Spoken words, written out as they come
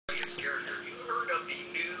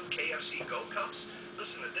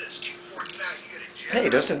Hey,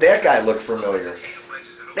 doesn't that guy look familiar?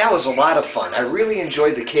 That was a lot of fun. I really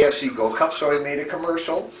enjoyed the KFC Go Cup, so I made a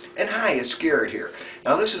commercial. And hi, it's Garrett here.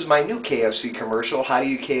 Now this is my new KFC commercial, How Do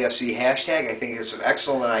You KFC hashtag. I think it's an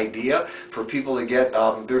excellent idea for people to get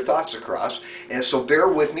their thoughts across. And so bear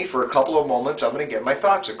with me for a couple of moments. I'm going to get my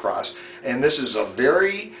thoughts across. And this is a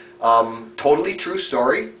very totally true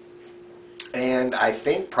story. And I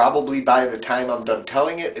think probably by the time I'm done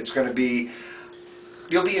telling it, it's going to be,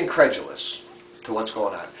 you'll be incredulous to what's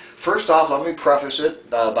going on. First off, let me preface it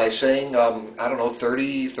by saying, I don't know,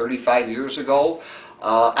 30, 35 years ago,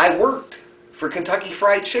 I worked for Kentucky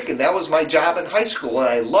Fried Chicken. That was my job in high school, and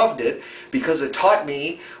I loved it because it taught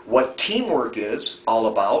me what teamwork is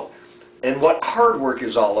all about and what hard work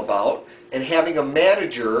is all about, and having a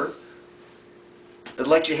manager that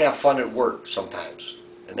lets you have fun at work sometimes.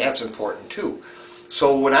 And that's important too.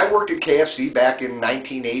 So when I worked at KFC back in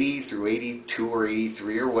 1980 through 82 or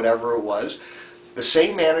 83 or whatever it was, the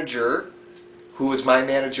same manager who was my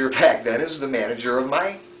manager back then is the manager of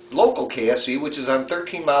my local KFC, which is on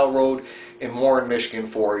 13 Mile Road in Warren,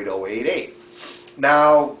 Michigan 48088.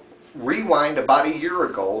 Now, rewind about a year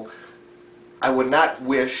ago, I would not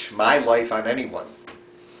wish my life on anyone.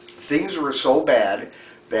 Things were so bad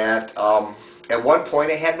that at one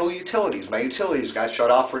point I had no utilities. My utilities got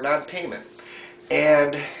shut off for non-payment.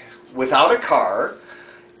 And without a car,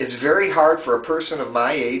 it's very hard for a person of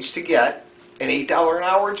my age to get an $8 an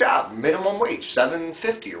hour job, minimum wage,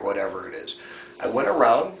 $7.50 or whatever it is. I went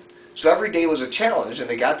around, so every day was a challenge,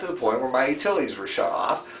 and it got to the point where my utilities were shut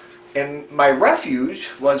off. And my refuge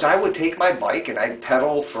was I would take my bike and I'd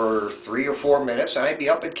pedal for 3 or 4 minutes, and I'd be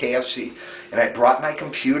up at KFC. And I brought my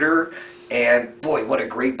computer, and boy, what a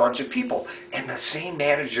great bunch of people. And the same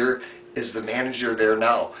manager is the manager there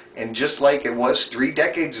now. And just like it was 3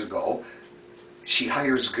 decades ago, she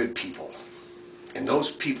hires good people. And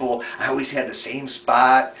those people, I always had the same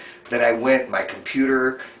spot that I went, my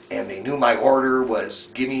computer, and they knew my order was,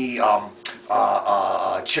 give me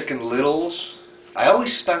chicken littles. I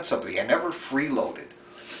always spent something. I never freeloaded.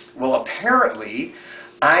 Well, apparently,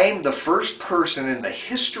 I'm the first person in the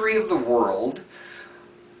history of the world.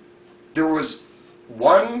 There was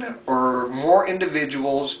one or more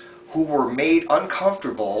individuals who were made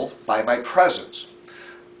uncomfortable by my presence.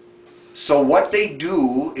 So what they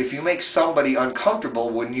do, if you make somebody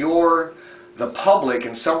uncomfortable when you're the public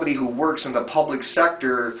and somebody who works in the public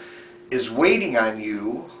sector is waiting on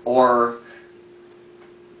you, or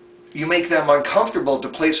you make them uncomfortable at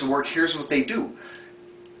the place of work, here's what they do.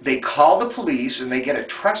 They call the police and they get a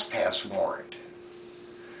trespass warrant.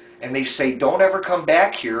 And they say, don't ever come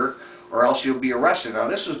back here or else you'll be arrested. Now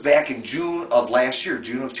this was back in June of last year,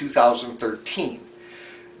 June of 2013.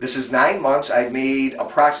 This is 9 months. I've made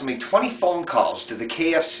approximately 20 phone calls to the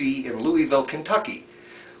KFC in Louisville, Kentucky,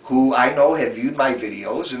 who I know have viewed my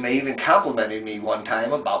videos, and they even complimented me one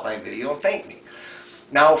time about my video and thanked me.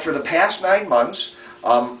 Now, for the past 9 months,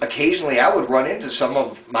 occasionally I would run into some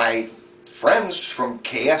of my friends from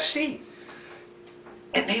KFC,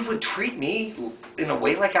 and they would treat me in a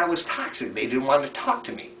way like I was toxic. They didn't want to talk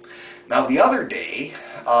to me. Now, the other day,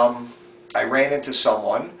 I ran into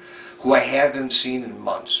someone who I haven't seen in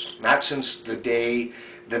months, not since the day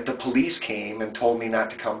that the police came and told me not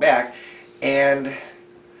to come back. And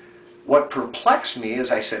what perplexed me is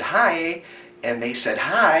I said hi, and they said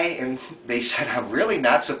hi, and they said, I'm really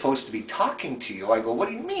not supposed to be talking to you. I go, what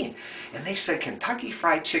do you mean? And they said, Kentucky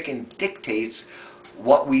Fried Chicken dictates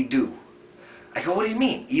what we do. I go, what do you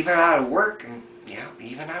mean? Even out of work? And yeah,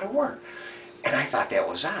 even out of work. And I thought that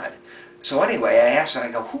was odd. So anyway, I asked, and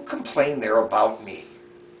I go, who complained there about me?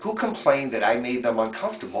 Who complained that I made them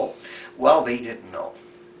uncomfortable? Well, they didn't know.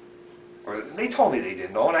 Or they told me they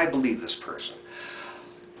didn't know, and I believe this person.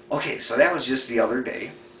 Okay, so that was just the other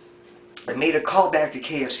day. I made a call back to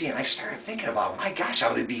KFC, and I started thinking about, my gosh,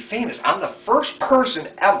 I'm going to be famous. I'm the first person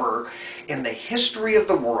ever in the history of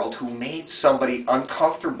the world who made somebody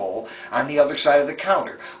uncomfortable on the other side of the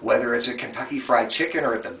counter, whether it's at Kentucky Fried Chicken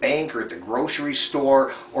or at the bank or at the grocery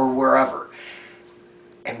store or wherever.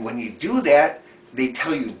 And when you do that, they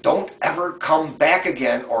tell you, don't ever come back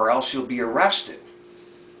again or else you'll be arrested.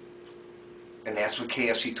 And that's what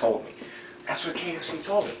KFC told me. That's what KFC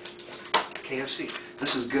told me. KFC.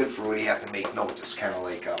 This is good for when you have to make notes. It's kind of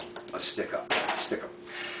like a stick-up.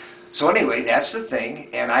 So anyway, that's the thing,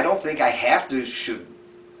 and I don't think I should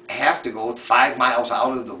have to go 5 miles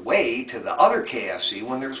out of the way to the other KFC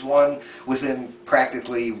when there's one within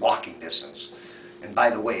practically walking distance. And by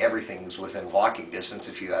the way, everything's within walking distance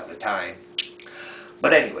if you have the time.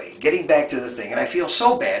 But anyway, getting back to the thing, and I feel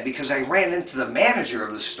so bad because I ran into the manager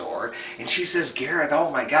of the store, and she says, Garrett, oh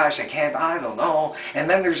my gosh, I don't know. And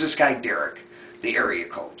then there's this guy, Derek, the area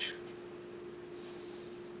coach.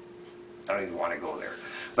 I don't even want to go there.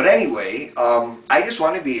 But anyway, I just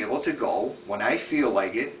want to be able to go, when I feel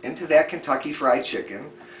like it, into that Kentucky Fried Chicken,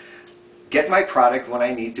 get my product when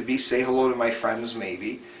I need to be, say hello to my friends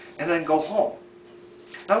maybe, and then go home.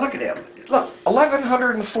 Now look at that. Look,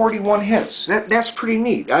 1,141 hits. That's pretty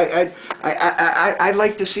neat. I'd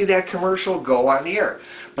like to see that commercial go on the air.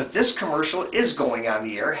 But this commercial is going on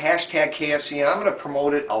the air, hashtag KFC, and I'm going to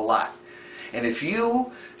promote it a lot. And if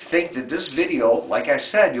you think that this video, like I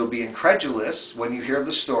said, you'll be incredulous when you hear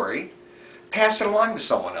the story, pass it along to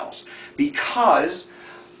someone else. Because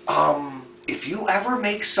if you ever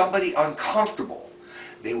make somebody uncomfortable,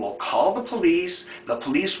 they will call the police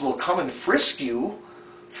will come and frisk you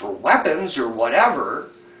for weapons or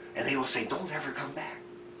whatever, and they will say, don't ever come back.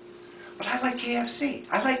 But I like KFC.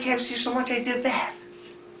 I like KFC so much I did that.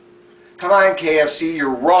 Come on, KFC,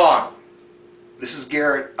 you're wrong. This is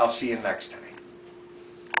Garrett. I'll see you next time.